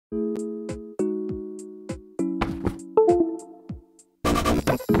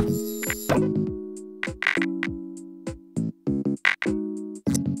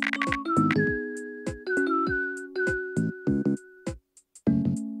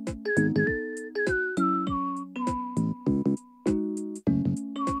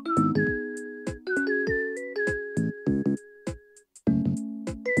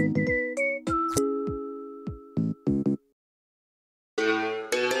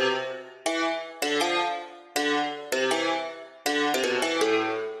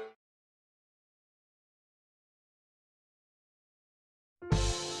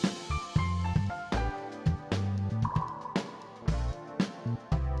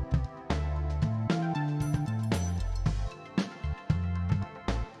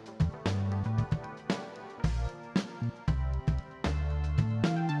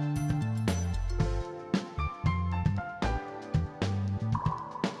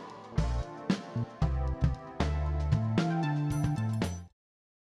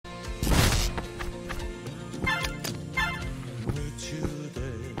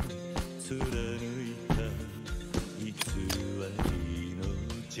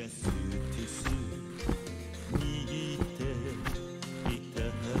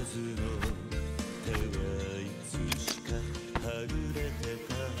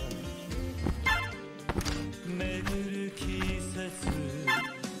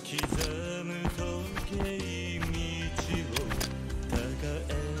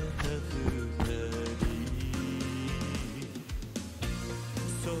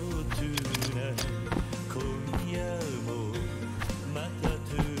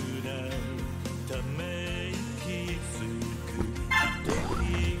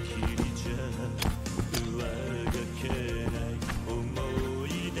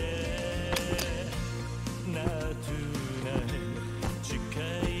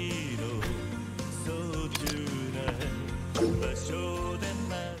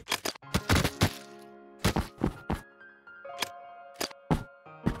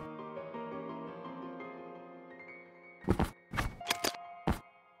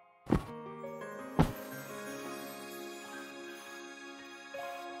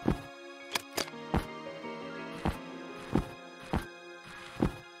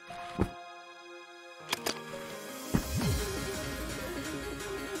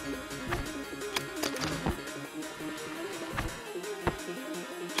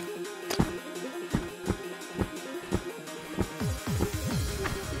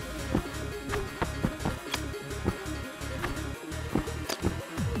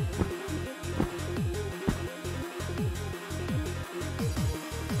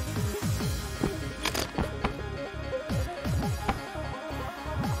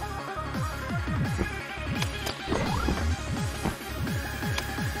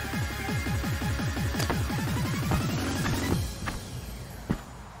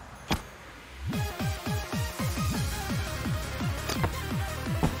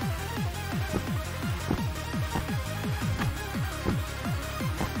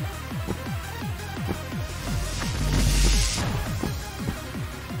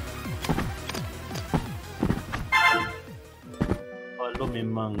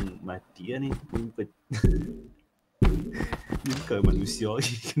Memang mati lah ni. Dia bukan manusia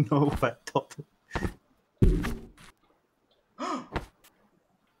lagi kena ubat top tu.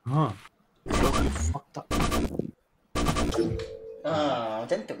 Ha. You fucked up.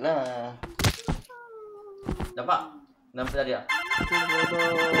 Macam tu lah. Nampak? Nampak tadi tak?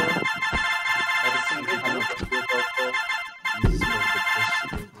 Ada single halo.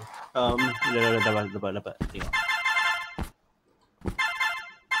 Dapat. Tengok.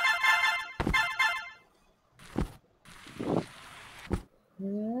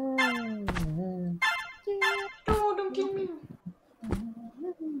 Don't kill me.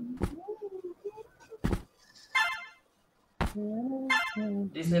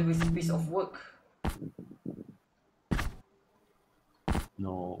 This level is a piece of work.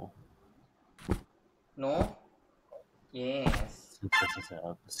 No. No? Yes.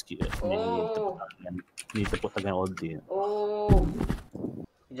 Saya sikit. Oh. Ni tepuk tangan all day. Oh.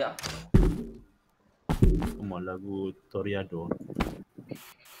 Sekejap. Semua lagu Toriado.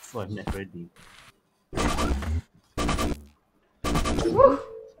 So I'm not ready. Woo.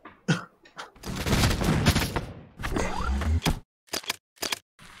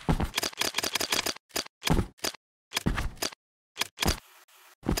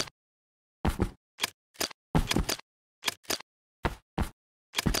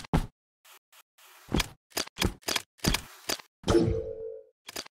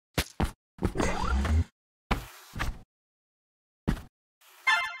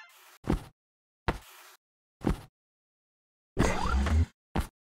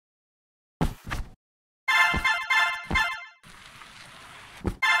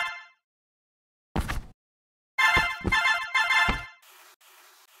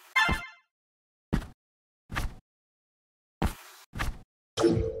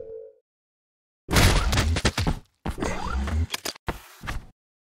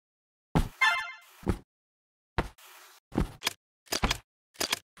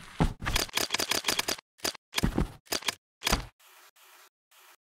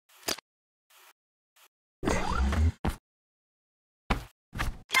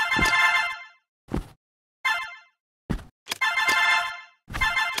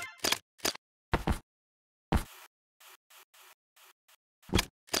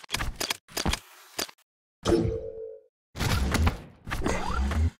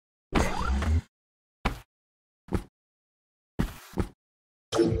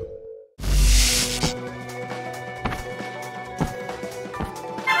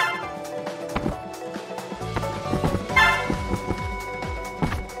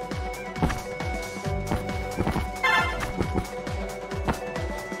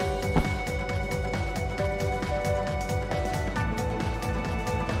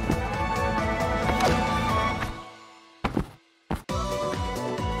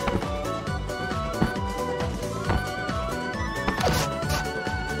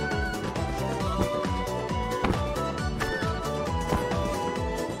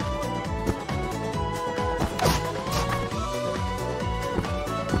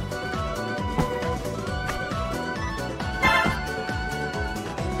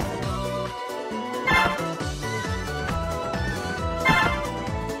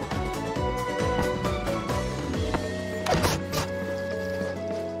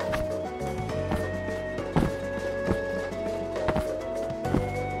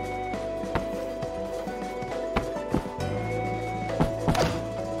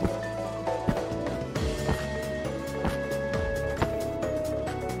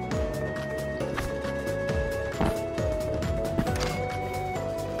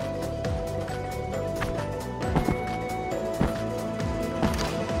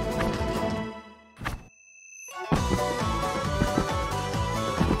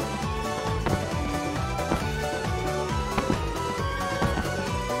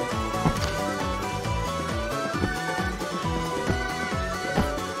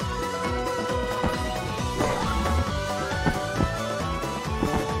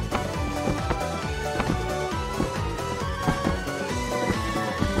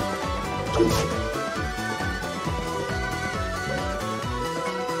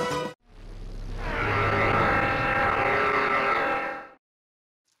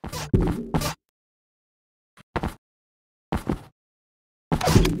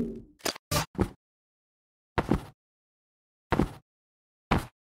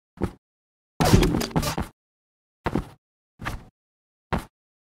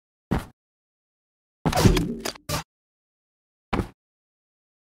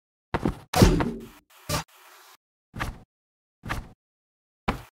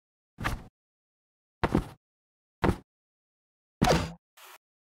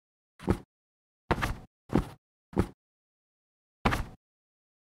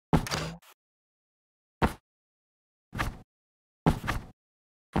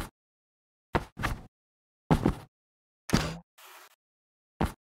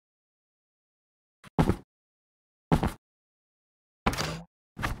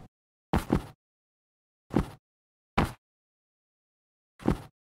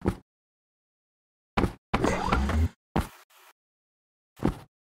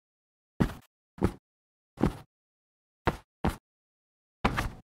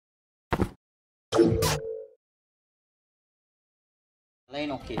 Lain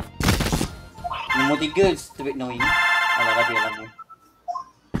okey. Nombor 3 stupid knowing. Alah lagu lagu.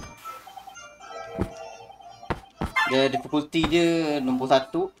 Dia difficulty dia nombor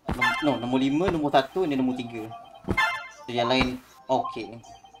 1, nombor 5, nombor 1 ni nombor 3. So yang lain okey.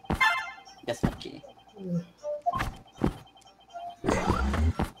 Just okey.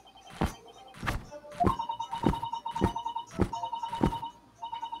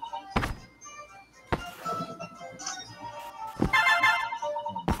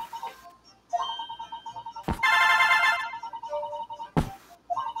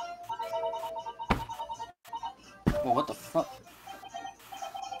 Oh, what the fuck?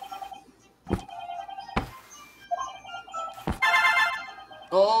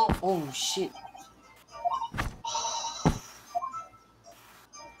 Oh shit.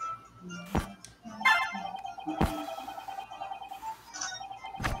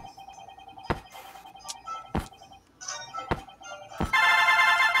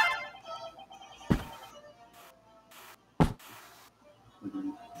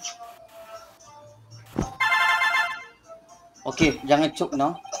 Okay, jangan choke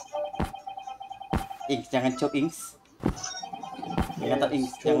now. Inks, jangan choke Inks. Jangan tak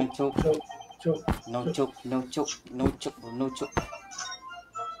Inks, jangan choke. No choke, no choke, no choke, no choke.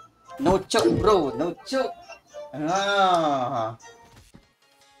 No choke bro, no choke. Ah.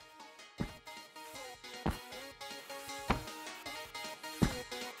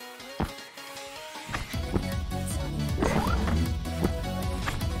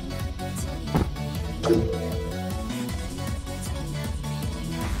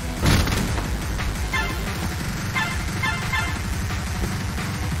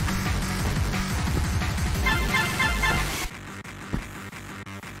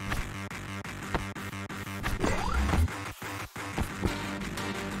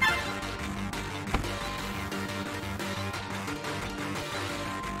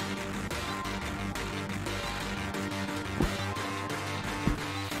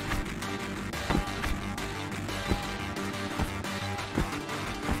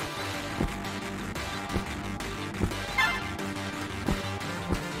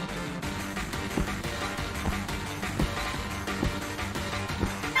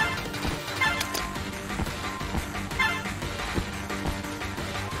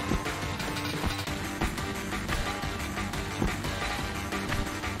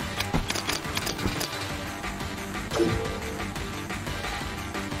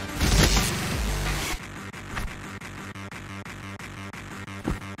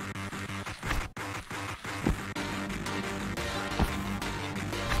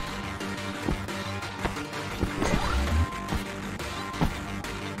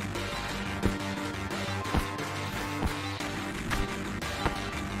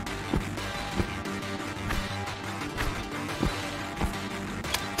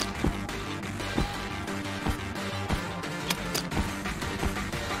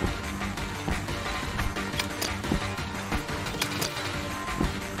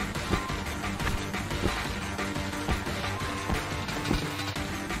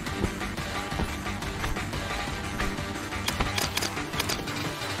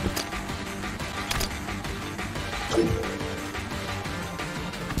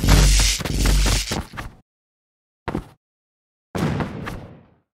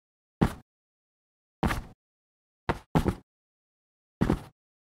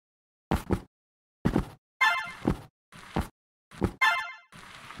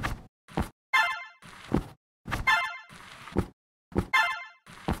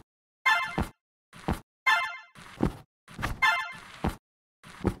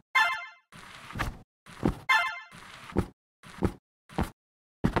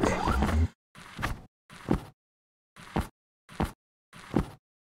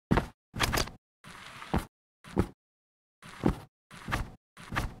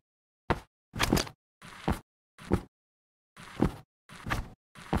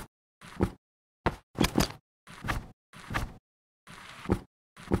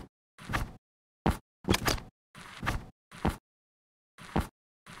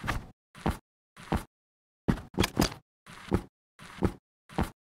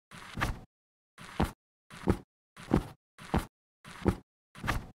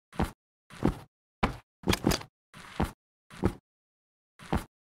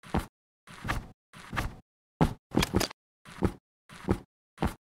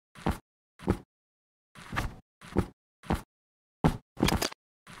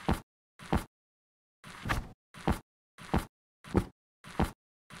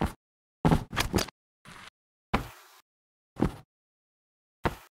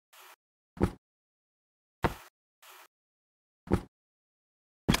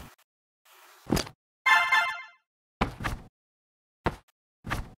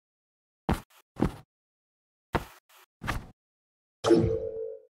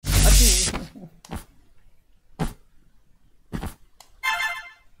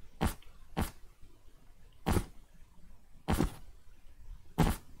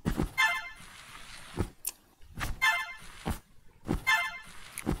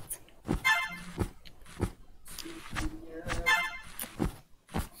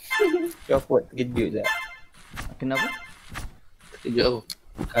 Tapi aku buat terkejut lah. Kenapa? Terkejut aku.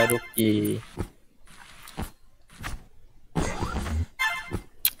 Karaoke.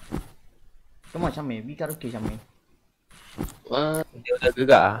 Kau macam ni, bi karaoke macam ni. Dia udah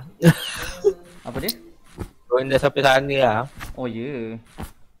gerak. Apa dia? Kau dah sampai sana lah. Oh ya. Yeah.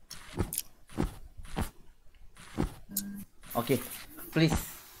 Okay, please.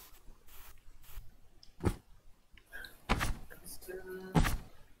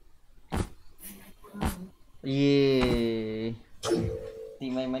 Yeay. T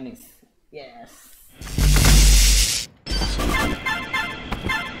minus. Yes.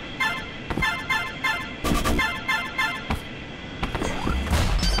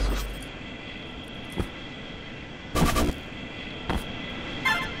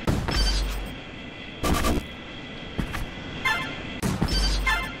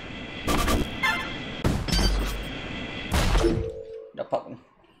 Dapat ni.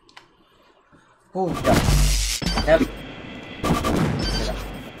 Dah. Help.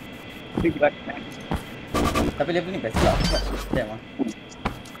 Tapi level ni best lah. Damn lah.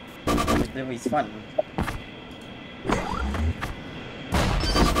 This level is fun.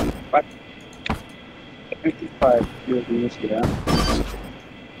 But 55 you'll be used to that.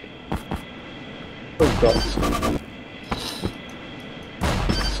 Oh god.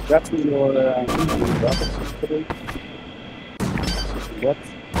 That's your what?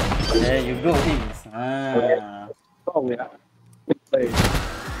 There you go, things. Ah. Oh yeah. Good play.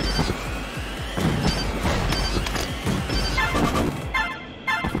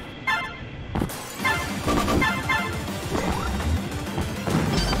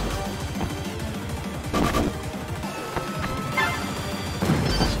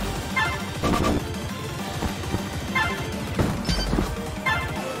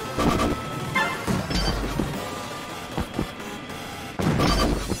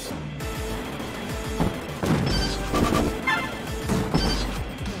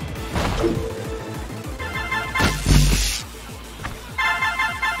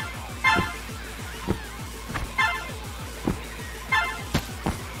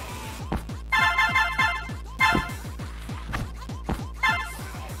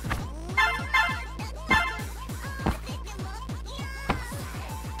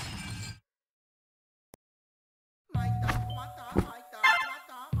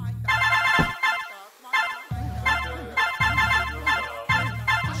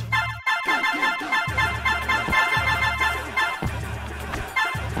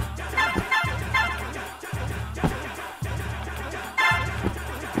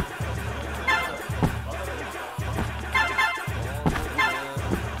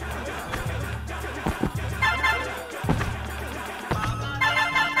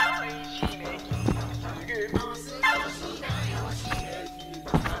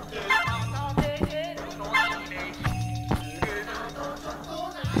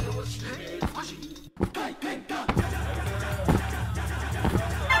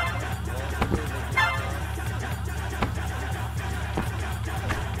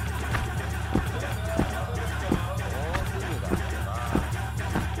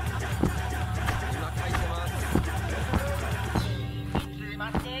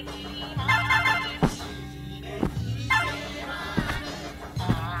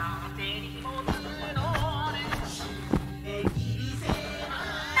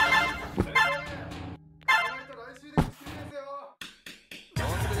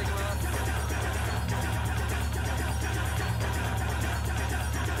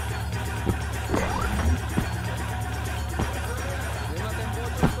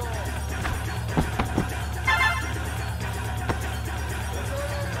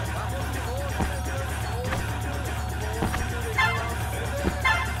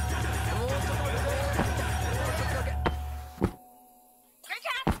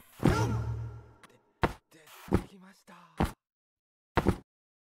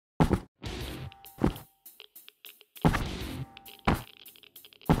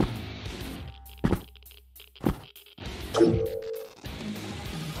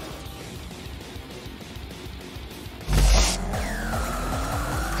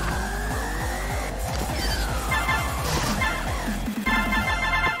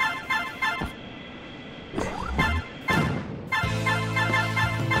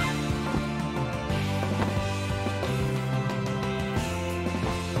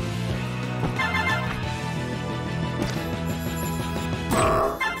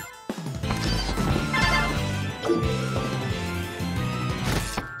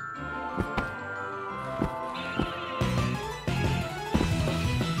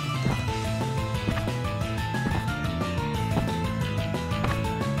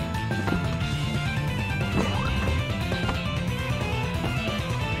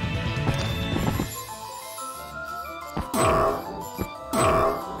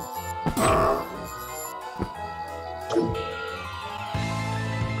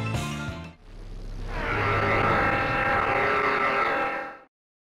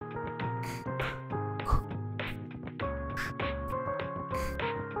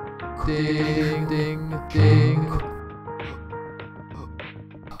 ding, ding, ding.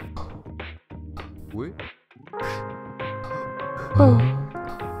 Wait. Oh.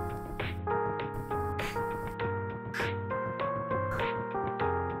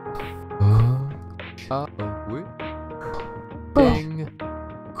 Wait. Ding.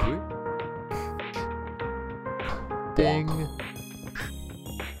 Wait. Ding.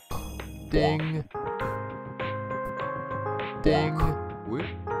 Ding. Ding. Wait.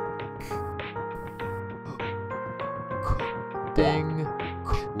 Ding.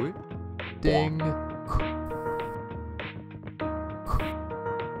 Wait. Ding.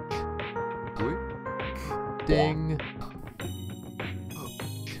 Wait. Ding.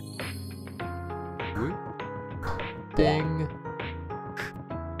 Wait. Ding.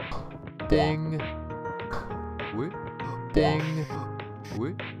 Ding. Wait. Ding.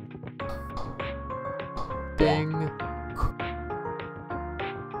 Wait. Ding.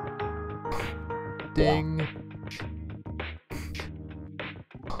 Ding.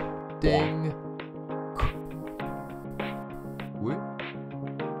 Ding. Wait.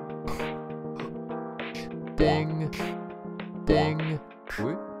 Ding. Ding.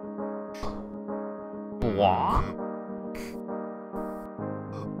 Wait. What?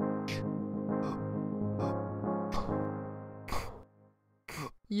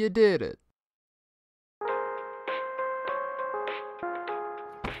 You did it.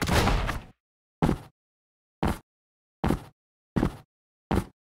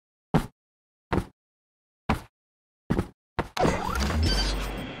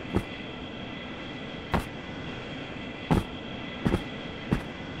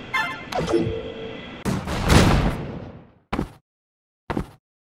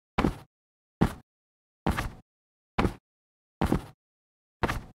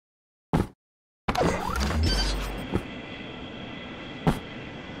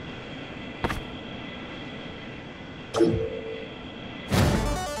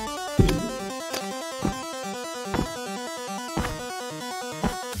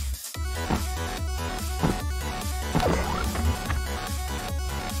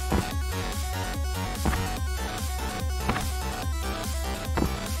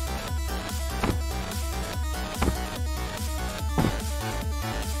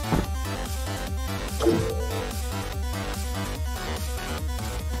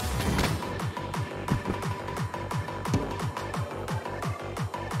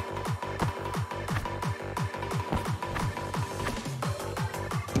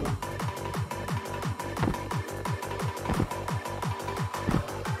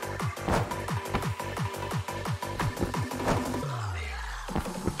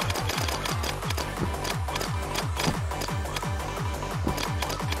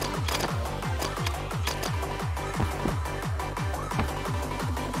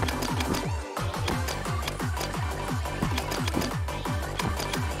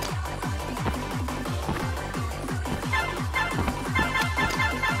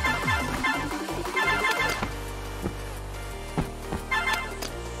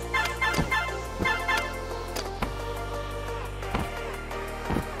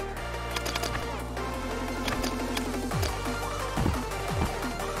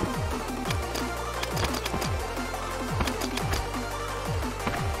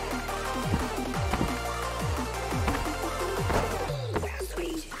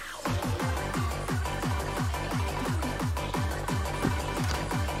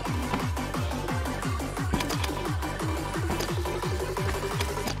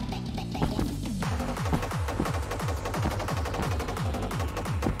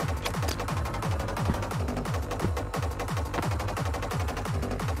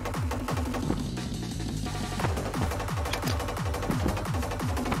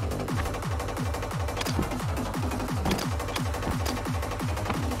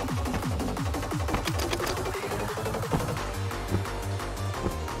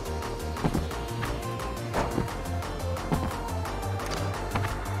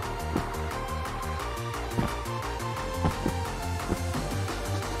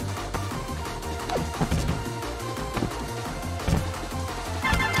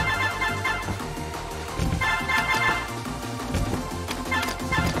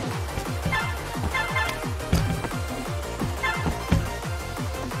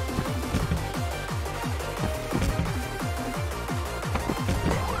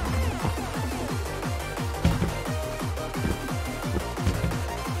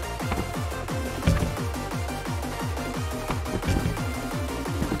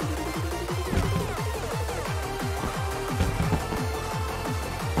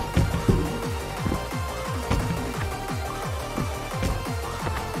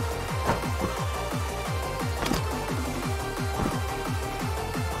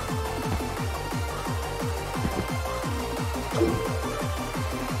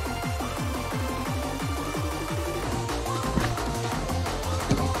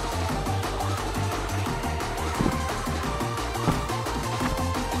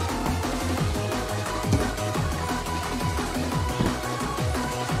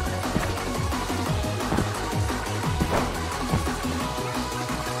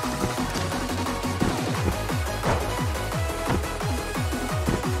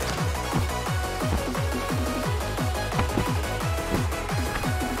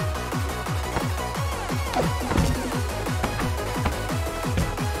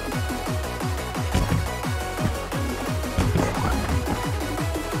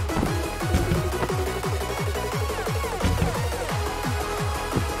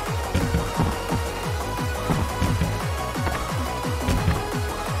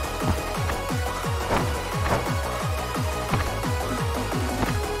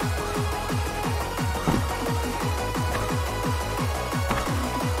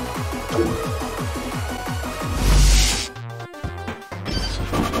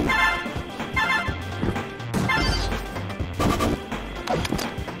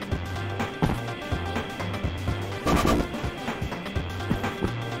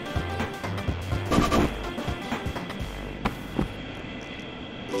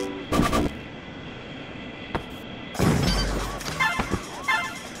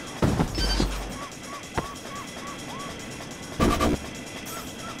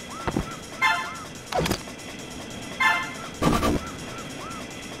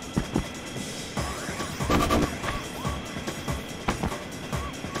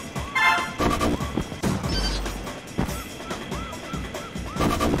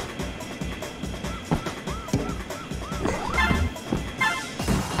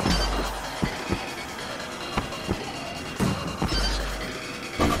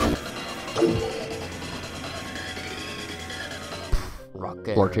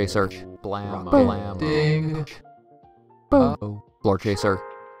 Floor chaser. Blam. Blam. Ding. Uh-oh. Floor chaser.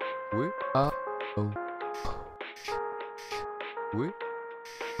 Whip. Uh-oh. Whip.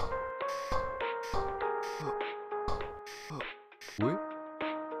 Whip.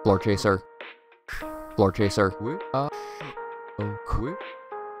 Floor chaser. Floor chaser. Whip. Oh. Whip.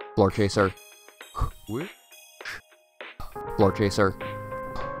 Floor chaser. Whip. Floor chaser.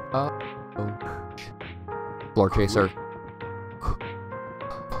 Oh. Floor chaser.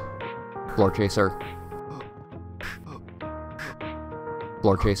 Floor chaser.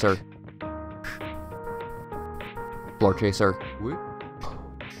 Floor chaser. Floor chaser. Whip.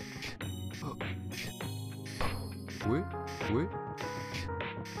 Whip. Whip.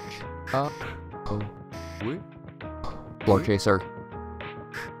 Oh. Whip. Floor chaser.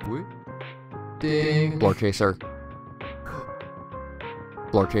 Whip. Ding. Floor chaser.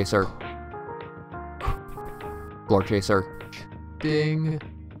 Floor chaser. Floor chaser. Ding.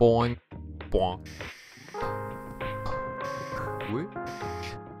 Boing. Boing. Whip.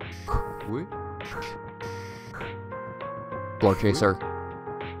 Whip. Floor chaser.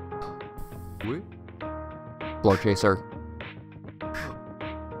 Whip. Floor chaser.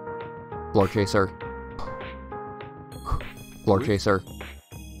 Floor chaser. Floor chaser.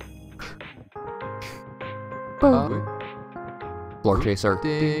 Boom. Floor chaser.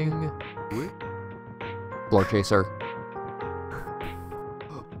 Ding. Whip. Floor chaser.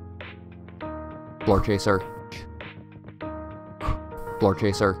 Floor chaser. Floor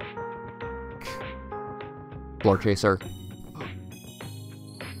chaser. Floor chaser.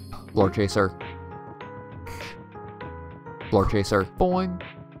 Floor chaser. Floor chaser. Boing.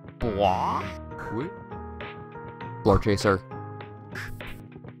 Blah. Whip. Floor chaser.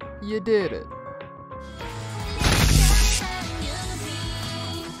 You did it.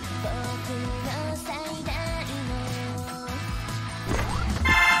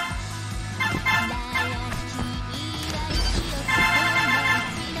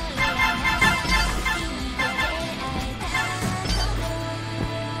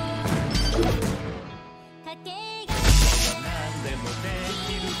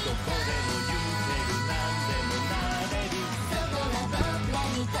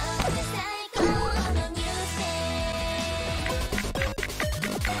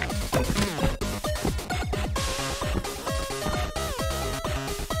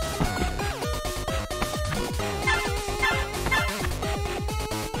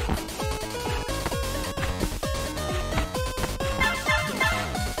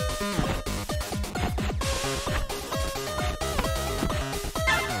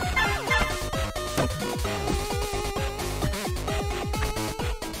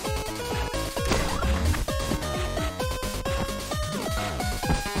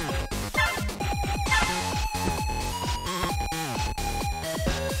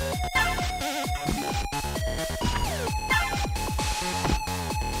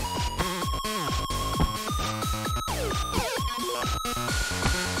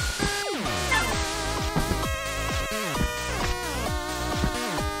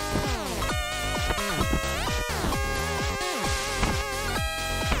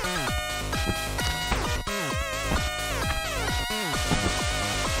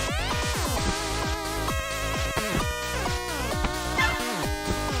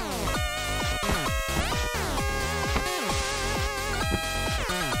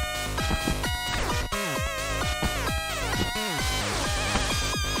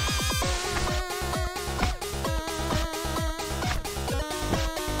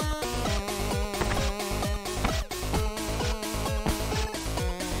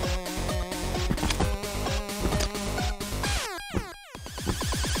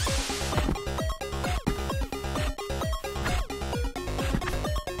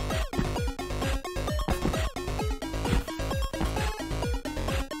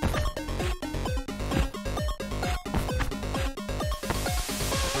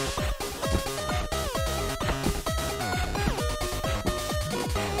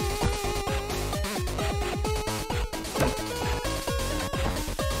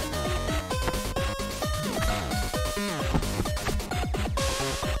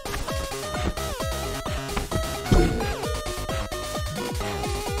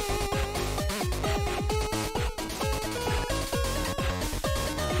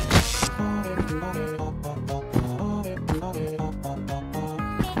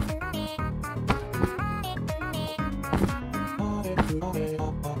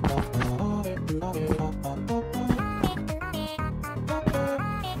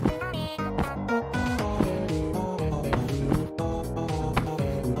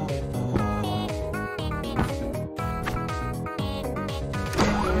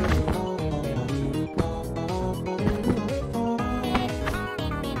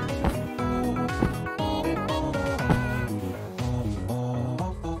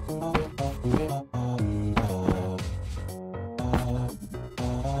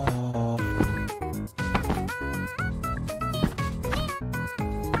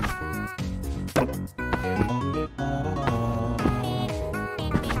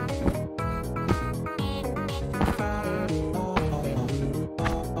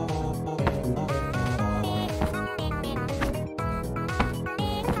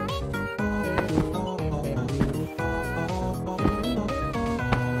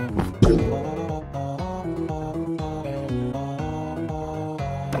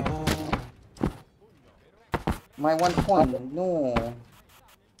 My 1 point. No.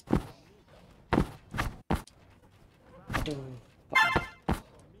 Aduh.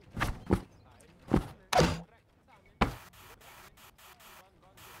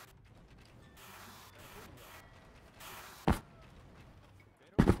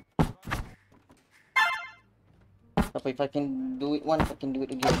 Tapi if I can do it once, I can do it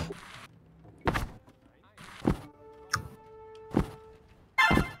again.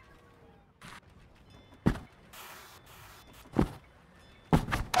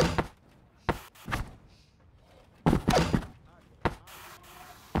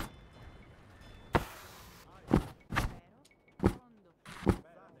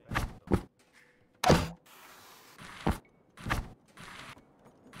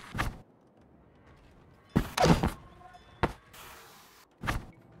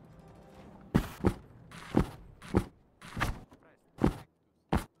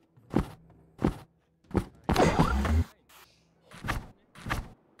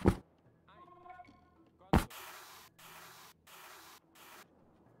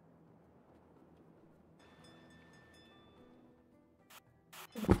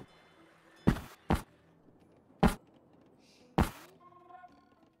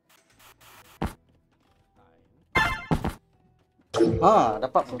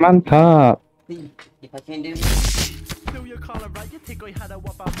 Dapat. Mantap. If I can do it. Fill your collar right, you take I had a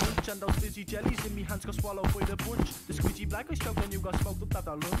whop out munch. And those fizzy jellies in me hands got swallowed by the bunch. The squeegee black I choked and you got smoked up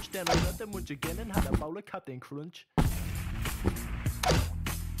after lunch. Then I let them munch again and had a bowl of Captain Crunch.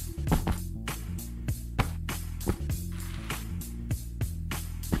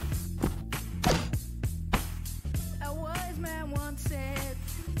 A wise man once said,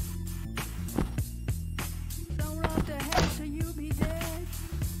 don't rub the head so you'll be dead.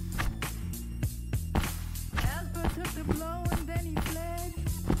 Albert took the blow and then he fled.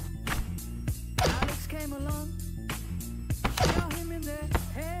 Alex came along, shot him in the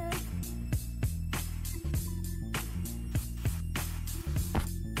head.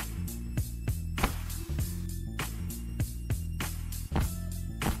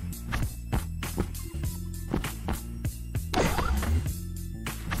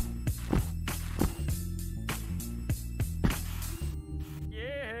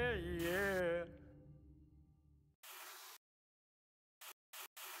 Yeah, yeah.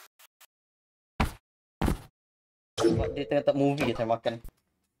 Sebab dia tengah tak movie saya makan.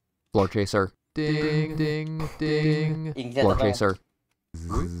 Floor chaser. Ding, ding, ding. Floor chaser.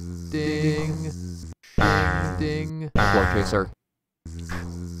 Ding, ding. Floor chaser.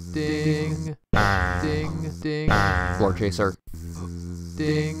 Ding, ding, ding. Floor chaser.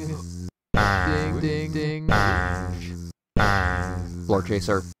 Ding, ding, ding, ding. Floor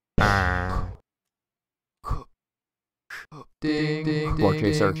chaser. Ding, ding, floor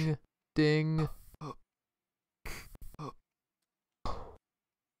chaser. Ding.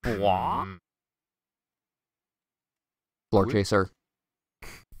 Floor chaser.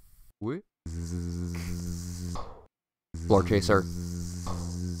 Floor chaser.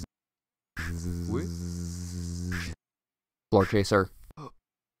 Floor chaser.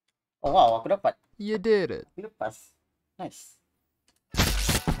 Oh wow, aku dapat. You did it. Aku lepas. Nice.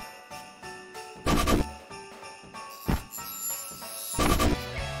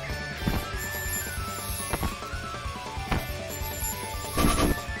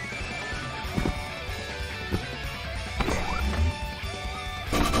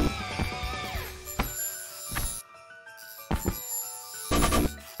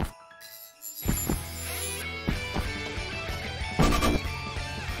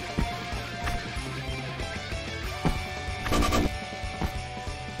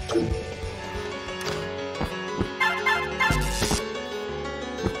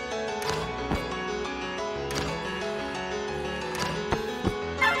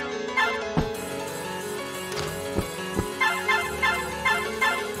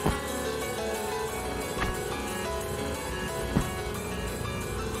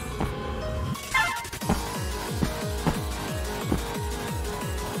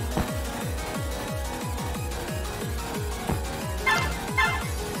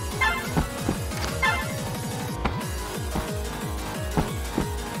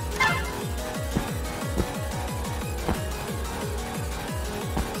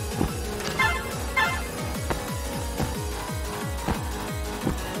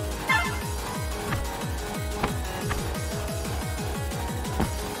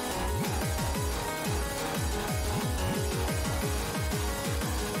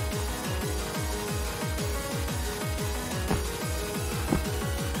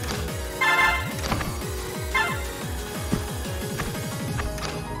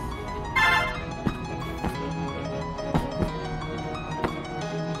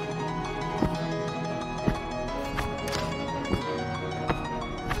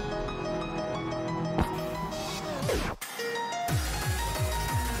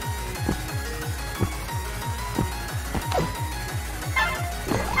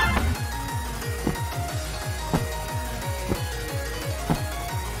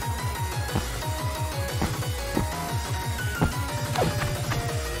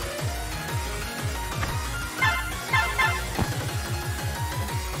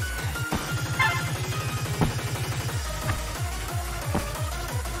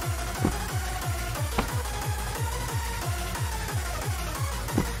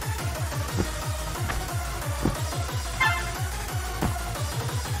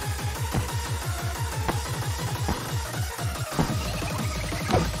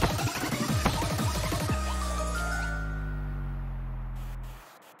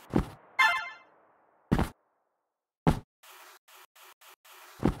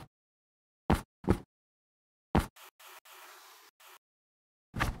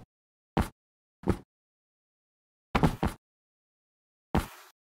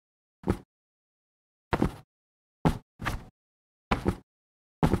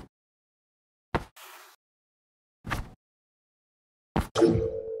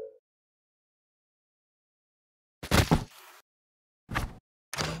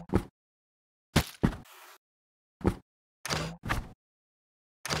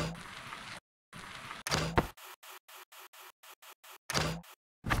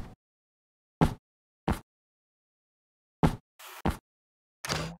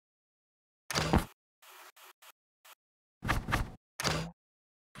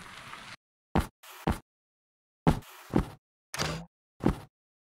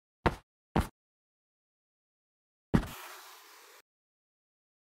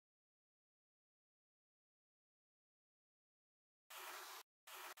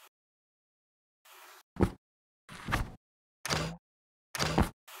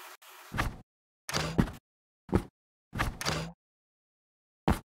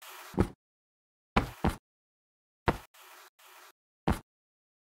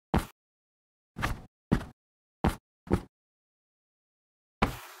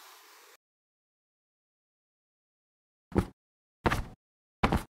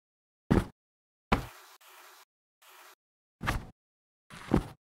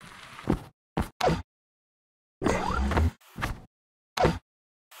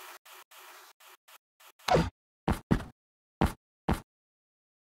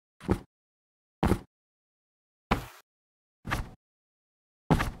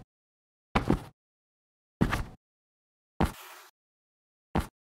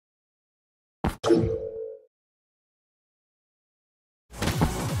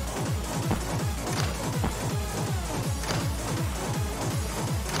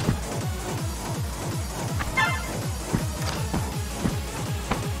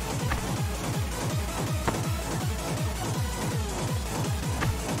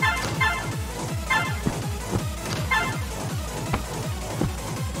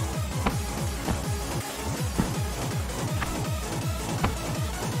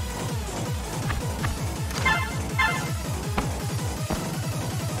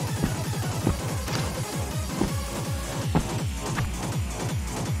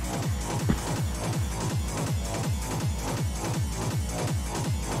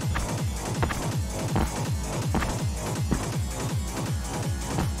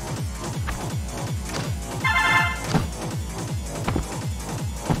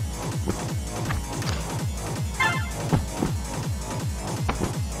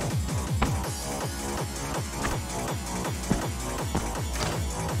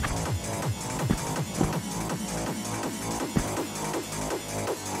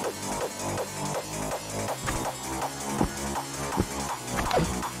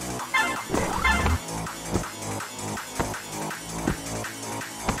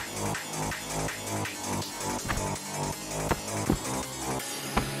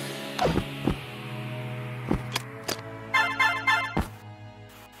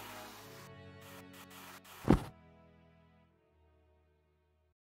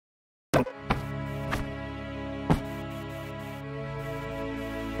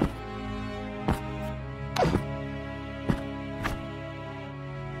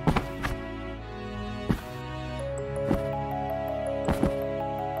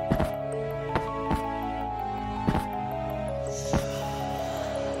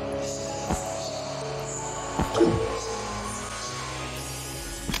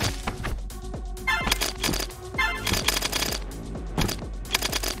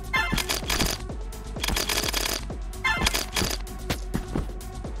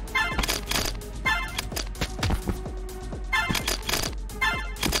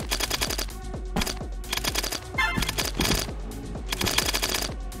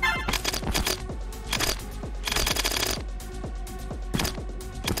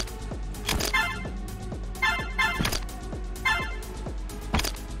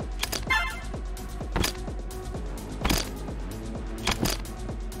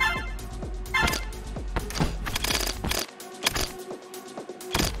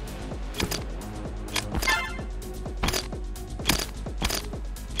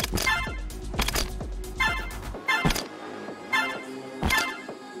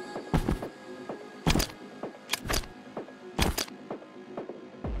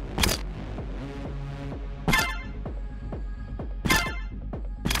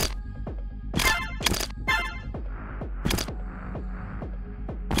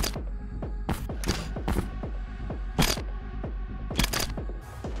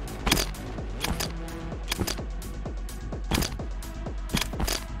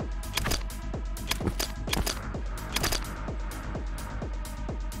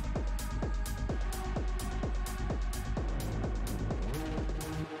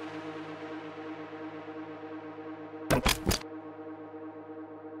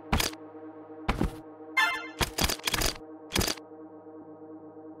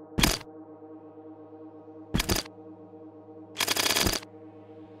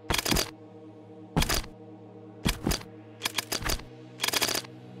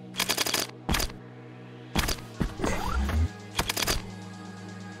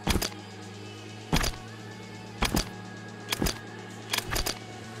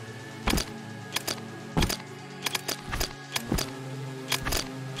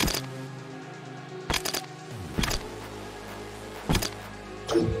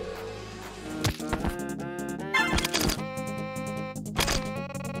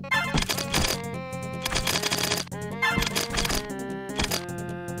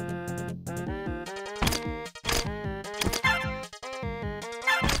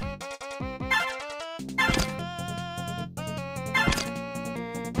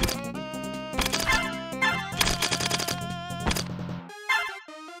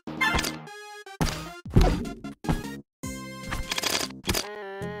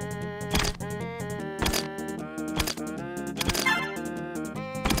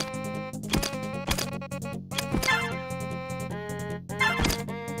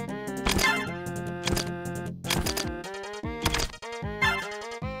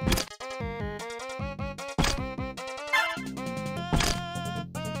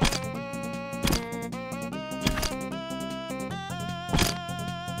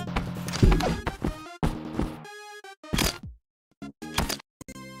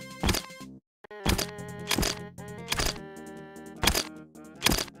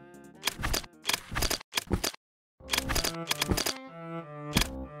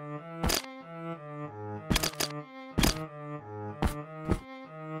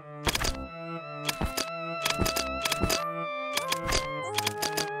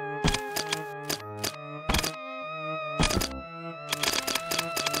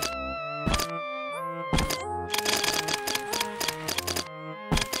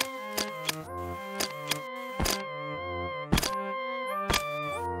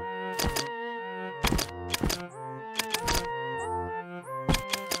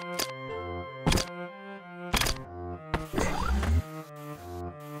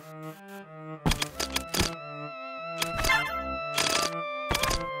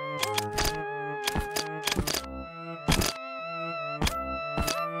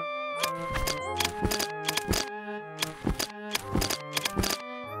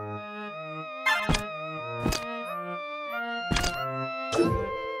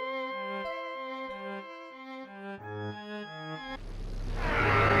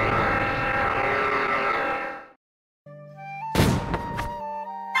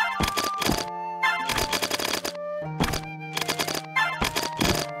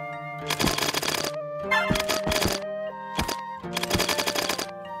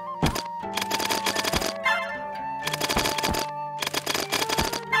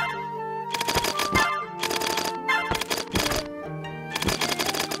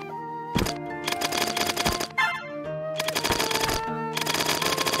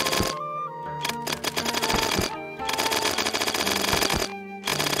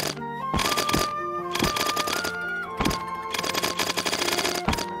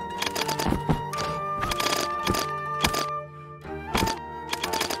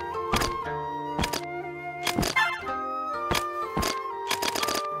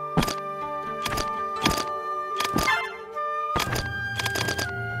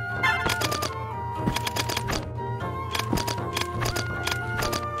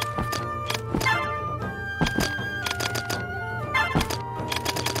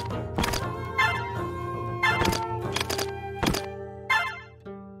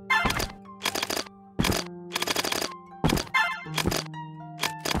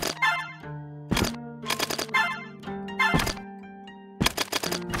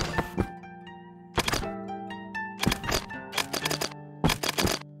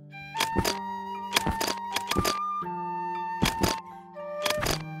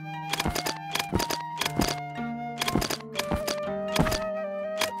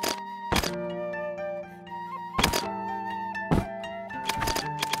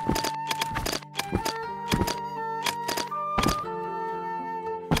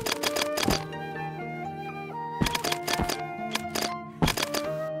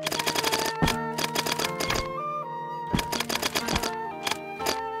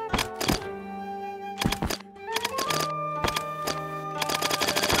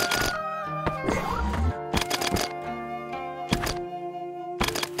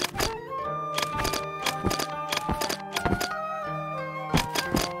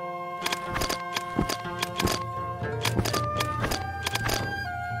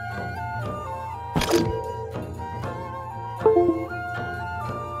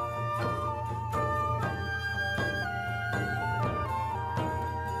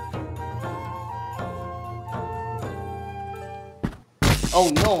 Oh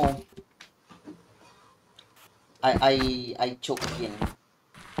no! I choke again.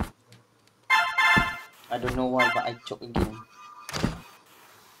 I don't know why, but I choke again.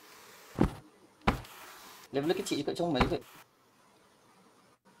 Level kecil juga comel kot.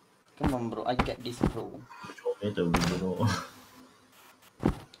 Come on bro, I get this bro. Comel tu bro.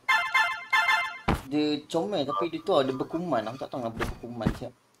 Dia comel tapi dia tu ada berkuman. Aku tak tahu kenapa dia berkuman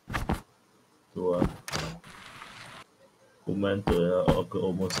siap. Tu lah. Kuman tu lah, aku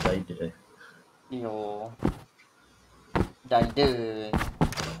almost died eh. Yo. Dada.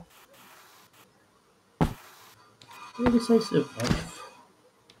 How did I survive?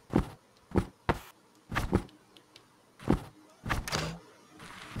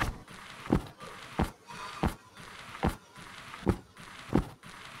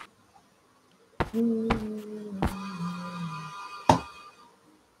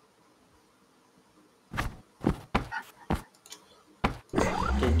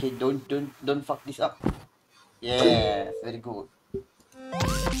 Okay, don't fuck this up. Yes, very good.